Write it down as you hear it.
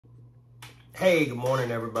Hey, good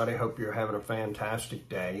morning, everybody. Hope you're having a fantastic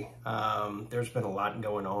day. There's been a lot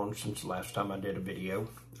going on since the last time I did a video.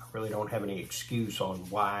 I really don't have any excuse on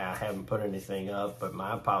why I haven't put anything up, but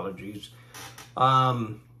my apologies.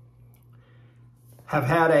 Have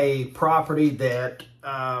had a property that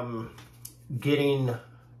doing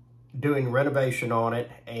renovation on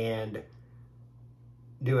it and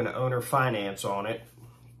doing owner finance on it.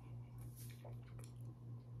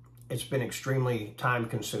 It's been extremely time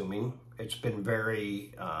consuming. It's been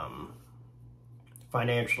very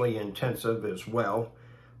financially intensive as well.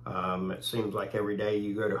 It seems like every day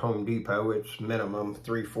you go to Home Depot, it's minimum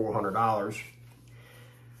 $300–400.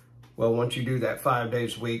 Well, once you do that 5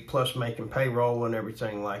 days a week, plus making payroll and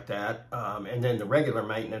everything like that, and then the regular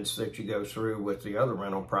maintenance that you go through with the other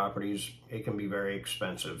rental properties, it can be very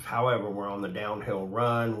expensive. However, we're on the downhill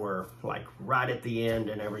run. We're like right at the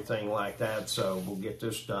end and everything like that, so we'll get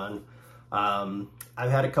this done. I've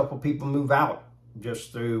had a couple people move out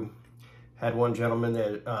just had one gentleman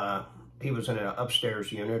that he was in an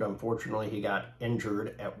upstairs unit. Unfortunately, he got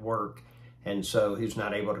injured at work, and so he's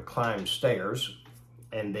not able to climb stairs.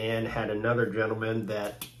 And then had another gentleman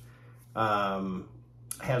that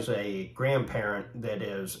has a grandparent that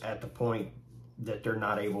is at the point that they're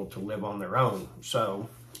not able to live on their own. So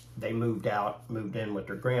they moved in with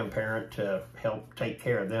their grandparent to help take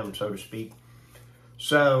care of them, so to speak.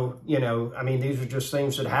 So, I mean, these are just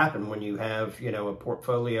things that happen when you have, a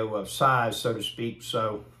portfolio of size, so to speak.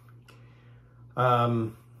 So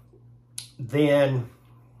then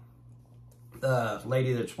the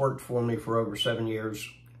lady that's worked for me for over 7 years,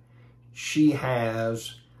 she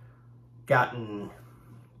has gotten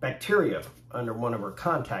bacteria under one of her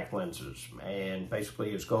contact lenses and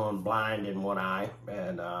basically has gone blind in one eye,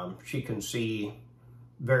 and she can see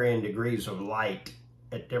varying degrees of light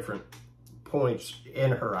at different points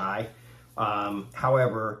in her eye.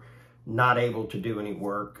 However, not able to do any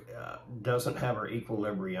work, doesn't have her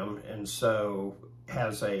equilibrium, and so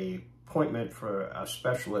has a appointment for a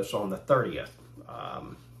specialist on the 30th.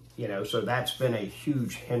 So that's been a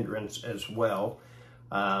huge hindrance as well.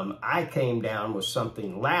 I came down with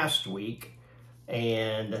something last week,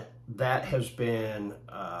 and that has been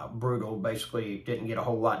brutal. Basically, didn't get a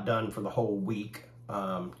whole lot done for the whole week.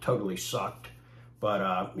 Totally sucked.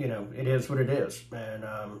 But, it is what it is. And,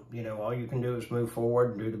 all you can do is move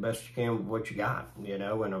forward and do the best you can with what you got,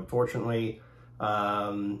 And unfortunately,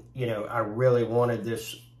 I really wanted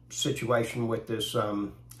this situation with this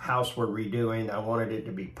house we're redoing. I wanted it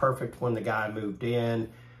to be perfect when the guy moved in,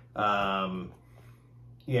 and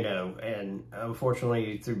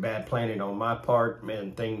unfortunately through bad planning on my part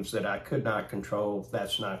and things that I could not control,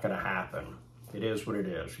 that's not going to happen. It is what it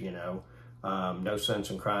is, no sense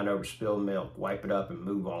in crying over spilled milk. Wipe it up and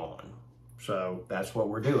move on. So that's what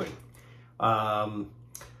we're doing. The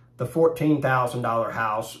 $14,000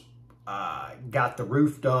 house, got the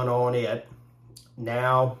roof done on it.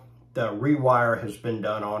 Now the rewire has been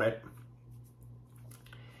done on it.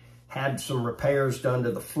 Had some repairs done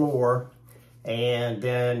to the floor, and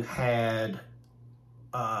then had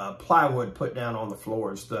plywood put down on the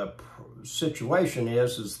floors. The situation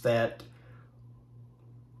is that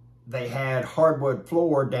they had hardwood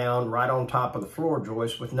floor down right on top of the floor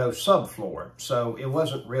joist with no subfloor. So it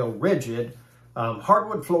wasn't real rigid.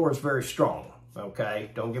 Hardwood floor is very strong,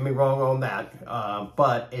 okay? Don't get me wrong on that.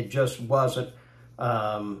 But it just wasn't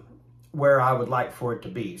where I would like for it to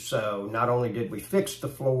be. So not only did we fix the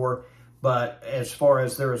floor, but as far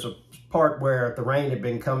as there was a part where the rain had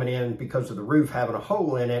been coming in because of the roof having a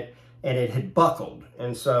hole in it, and it had buckled.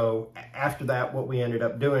 And so after that, what we ended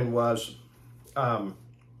up doing was,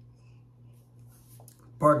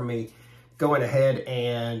 going ahead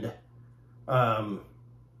and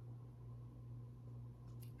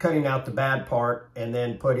cutting out the bad part and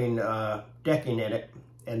then putting decking in it,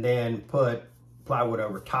 and then put plywood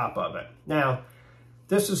over top of it. Now,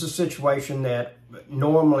 this is a situation that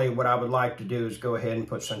normally what I would like to do is go ahead and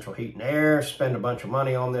put central heat and air, spend a bunch of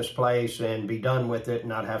money on this place, and be done with it and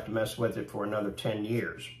not have to mess with it for another 10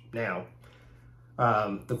 years. Now,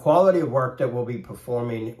 the quality of work that we'll be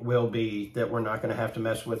performing will be that we're not going to have to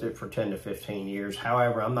mess with it for 10 to 15 years.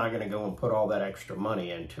 However, I'm not going to go and put all that extra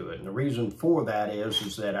money into it. And the reason for that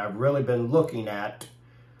is that I've really been looking at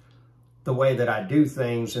the way that I do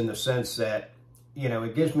things, in the sense that,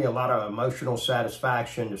 it gives me a lot of emotional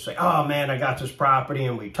satisfaction to say, oh man, I got this property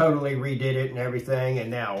and we totally redid it and everything.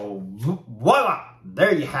 And now, voila,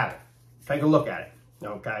 there you have it. Take a look at it,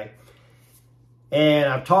 okay? And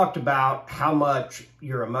I've talked about how much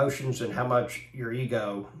your emotions and how much your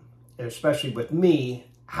ego, especially with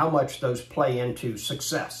me, how much those play into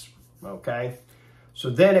success, okay? So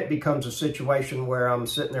then it becomes a situation where I'm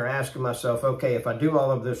sitting there asking myself, okay, if I do all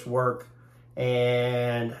of this work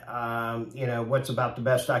and, you know, what's about the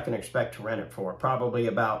best I can expect to rent it for? Probably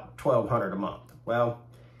about $1,200 a month. Well,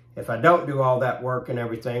 if I don't do all that work and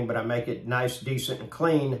everything, but I make it nice, decent, and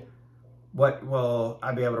clean, what will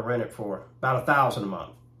I be able to rent it for? About $1,000 a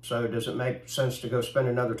month. So does it make sense to go spend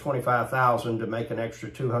another $25,000 to make an extra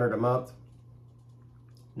 $200 a month?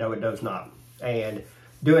 No, it does not. And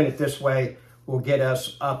doing it this way will get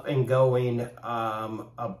us up and going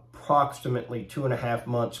approximately 2.5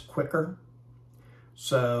 months quicker.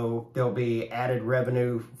 So there'll be added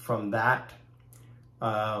revenue from that.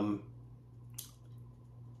 And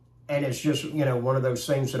it's just, you know, one of those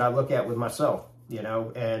things that I look at with myself, you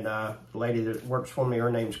know, and the lady that works for me, her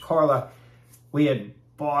name's Carla. We had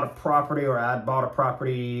bought a property, or I'd bought a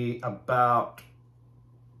property about,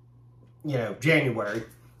 you know, January.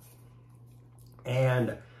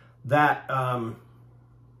 And that,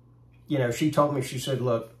 you know, she told me, she said,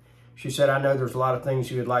 look, she said, I know there's a lot of things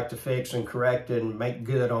you would like to fix and correct and make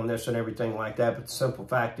good on this and everything like that. But the simple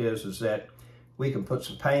fact is that we can put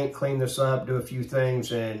some paint, clean this up, do a few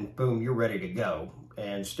things, and boom, you're ready to go.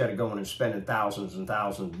 And instead of going and spending thousands and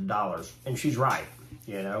thousands of dollars. And she's right,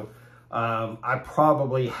 you know. I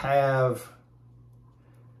probably have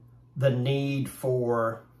the need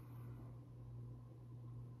for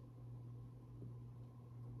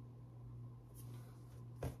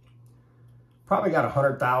probably got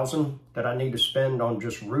 $100,000 that I need to spend on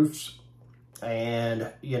just roofs. And,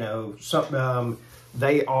 you know, some,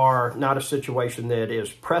 they are not a situation that is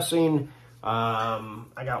pressing.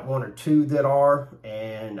 I got 1 or 2 that are,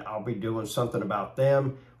 and I'll be doing something about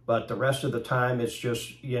them. But the rest of the time, it's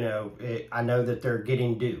just, you know, I know that they're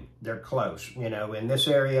getting due. They're close. You know, in this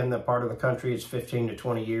area, in the part of the country, it's 15 to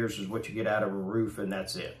 20 years is what you get out of a roof, and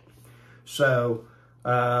that's it. So,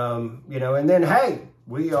 you know, and then, hey,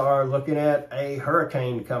 we are looking at a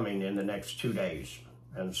hurricane coming in the next 2 days.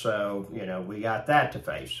 And so, you know, we got that to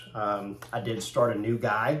face. I did start a new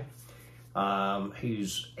guy.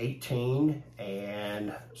 He's 18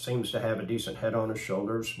 and seems to have a decent head on his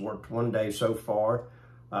shoulders. Worked 1 day so far.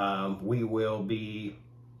 We will be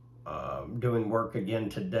doing work again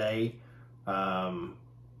today. You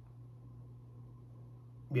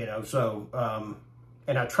know, so,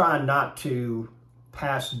 and I try not to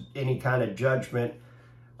pass any kind of judgment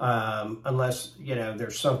unless, you know,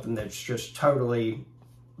 there's something that's just totally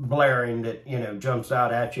blaring that, you know, jumps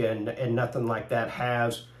out at you, and nothing like that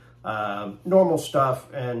has. Normal stuff,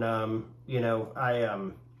 and, you know,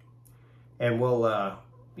 and we'll,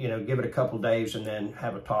 you know, give it a couple days and then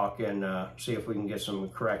have a talk and see if we can get some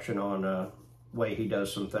correction on the way he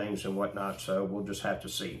does some things and whatnot. So we'll just have to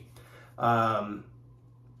see.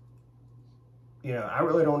 You know, I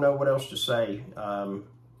really don't know what else to say.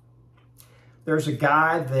 There's a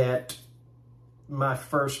guy that my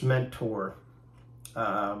first mentor,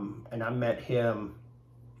 and I met him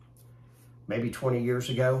maybe 20 years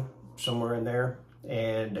ago, somewhere in there.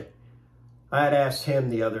 And I had asked him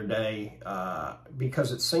the other day,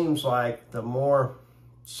 because it seems like the more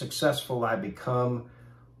successful I become,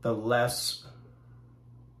 the less,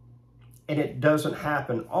 and it doesn't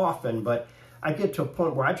happen often, but I get to a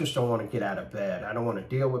point where I just don't want to get out of bed. I don't want to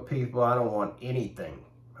deal with people. I don't want anything,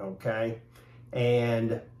 okay?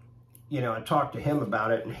 And, you know, I talked to him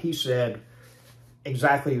about it, and he said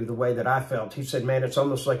exactly the way that I felt. He said, man, it's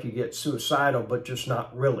almost like you get suicidal, but just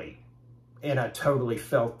not really. And I totally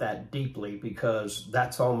felt that deeply, because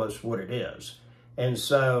that's almost what it is. And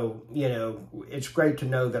so, you know, it's great to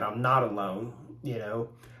know that I'm not alone. You know,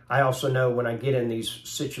 I also know when I get in these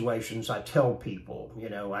situations, I tell people, you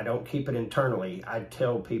know, I don't keep it internally. I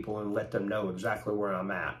tell people and let them know exactly where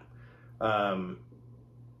I'm at.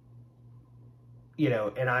 You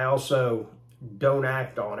know, and I also don't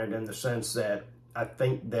act on it in the sense that I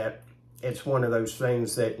think that it's one of those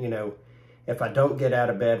things that, you know, if I don't get out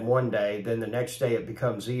of bed one day, then the next day it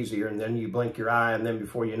becomes easier, and then you blink your eye, and then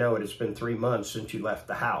before you know it, it's been 3 months since you left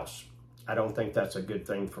the house. I don't think that's a good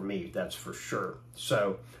thing for me, that's for sure.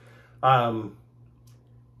 So, you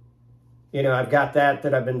know, I've got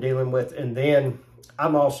that I've been dealing with, and then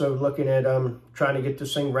I'm also looking at trying to get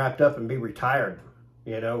this thing wrapped up and be retired,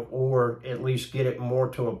 you know, or at least get it more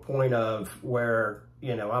to a point of where,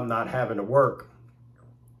 you know, I'm not having to work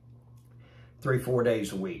 3-4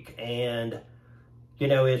 days a week. And, you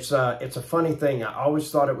know, it's a funny thing. I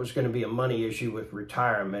always thought it was going to be a money issue with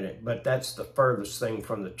retirement, but that's the furthest thing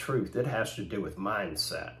from the truth. It has to do with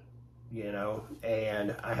mindset, you know.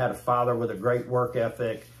 And I had a father with a great work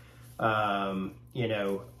ethic. You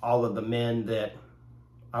know, all of the men that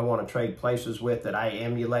I want to trade places with that I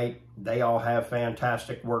emulate, they all have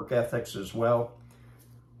fantastic work ethics as well.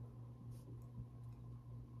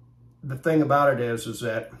 the thing about it is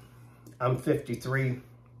that I'm 53.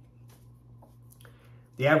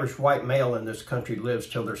 The average white male in this country lives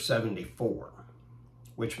till they're 74,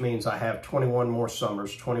 which means I have 21 more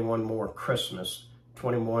summers, 21 more Christmas,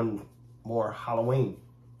 21 more Halloween,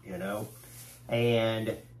 you know?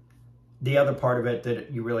 And the other part of it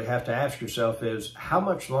that you really have to ask yourself is, how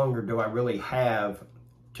much longer do I really have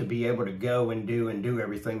to be able to go and do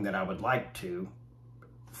everything that I would like to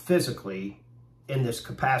physically in this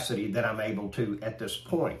capacity that I'm able to at this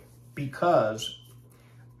point? Because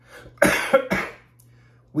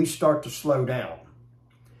we start to slow down.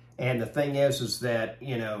 And the thing is that,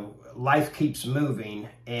 you know, life keeps moving.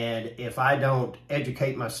 And if I don't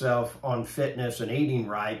educate myself on fitness and eating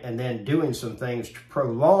right, and then doing some things to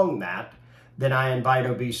prolong that, then I invite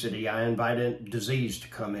obesity, I invite disease to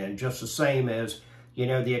come in. Just the same as, you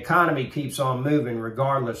know, the economy keeps on moving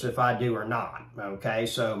regardless if I do or not, okay?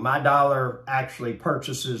 So my dollar actually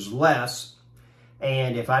purchases less.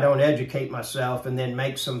 And if I don't educate myself and then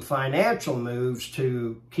make some financial moves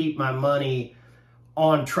to keep my money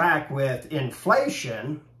on track with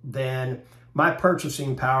inflation, then my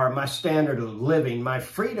purchasing power, my standard of living, my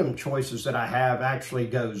freedom choices that I have actually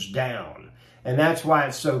goes down. And that's why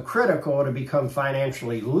it's so critical to become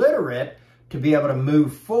financially literate, to be able to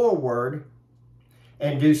move forward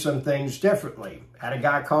and do some things differently. I had a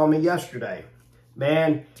guy call me yesterday.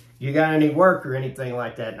 Man, you got any work or anything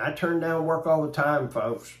like that? And I turn down work all the time,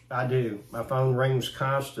 folks. I do. My phone rings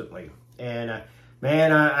constantly. And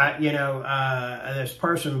man, this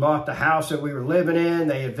person bought the house that we were living in.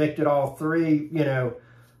 They evicted all three of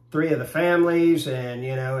the families, and,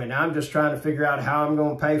 you know, and I'm just trying to figure out how I'm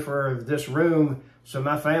going to pay for this room so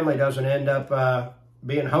my family doesn't end up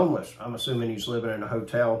being homeless. I'm assuming he's living in a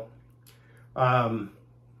hotel. My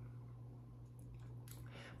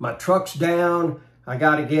truck's down. I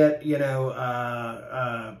got to get,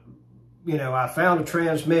 I found a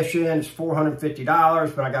transmission. It's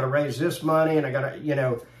 $450, but I got to raise this money, and I got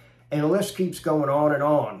to, and the list keeps going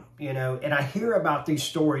on, and I hear about these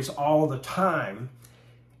stories all the time.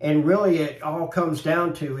 And really it all comes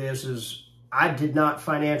down to is I did not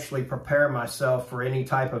financially prepare myself for any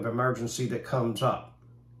type of emergency that comes up.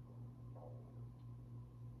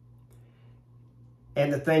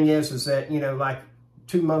 And the thing is that, like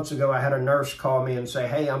 2 months ago, I had a nurse call me and say,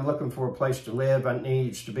 hey, I'm looking for a place to live. It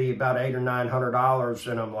needs to be about $800 or $900.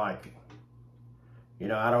 And I'm like,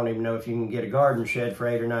 I don't even know if you can get a garden shed for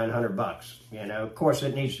 $800 or $900. Of course,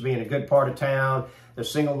 it needs to be in a good part of town. The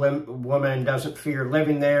single woman doesn't fear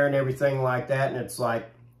living there and everything like that. And it's like,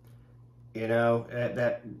 at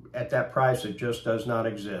that price, it just does not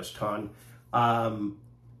exist, hon. And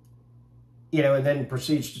then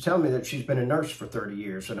proceeds to tell me that she's been a nurse for 30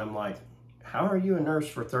 years. And I'm like, how are you a nurse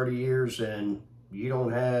for 30 years and you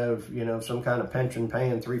don't have, some kind of pension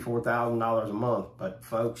paying $3,000, $4,000 a month? But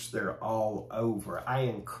folks, they're all over. I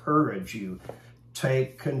encourage you,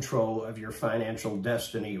 take control of your financial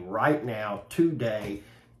destiny right now, today.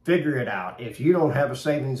 Figure it out. If you don't have a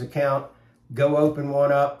savings account, go open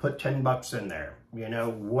one up, put 10 bucks in there.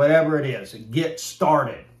 Whatever it is, get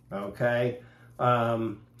started, okay?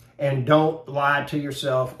 And don't lie to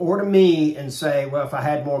yourself or to me and say, well, if I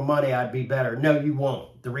had more money, I'd be better. No, you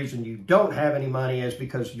won't. The reason you don't have any money is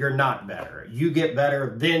because you're not better. You get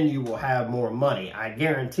better, then you will have more money. I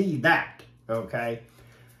guarantee that, okay?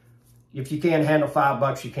 If you can't handle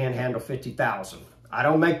 $5, you can't handle 50,000. I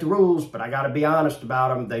don't make the rules, but I got to be honest about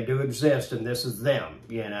them. They do exist, and this is them,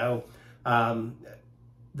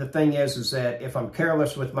 The thing is that if I'm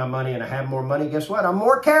careless with my money and I have more money, guess what? I'm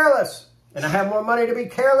more careless. And I have more money to be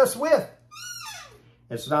careless with.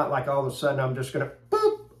 It's not like all of a sudden I'm just going to,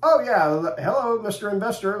 boop, oh yeah, hello, Mr.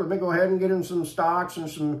 Investor. Let me go ahead and get in some stocks and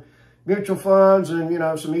some mutual funds and,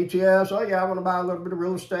 some ETFs. Oh yeah, I want to buy a little bit of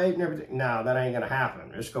real estate and everything. No, that ain't going to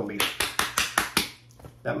happen. It's going to be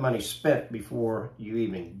that money spent before you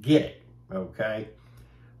even get it, okay?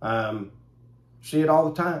 See it all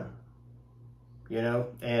the time,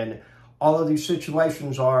 and all of these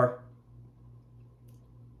situations are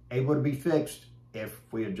able to be fixed if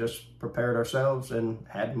we had just prepared ourselves and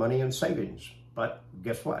had money in savings. But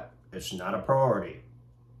guess what? It's not a priority.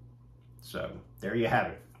 So there you have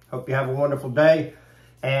it. Hope you have a wonderful day.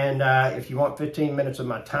 And if you want 15 minutes of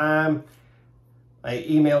my time, my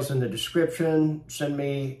email's in the description. Send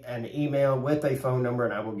me an email with a phone number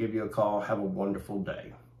and I will give you a call. Have a wonderful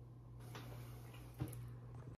day.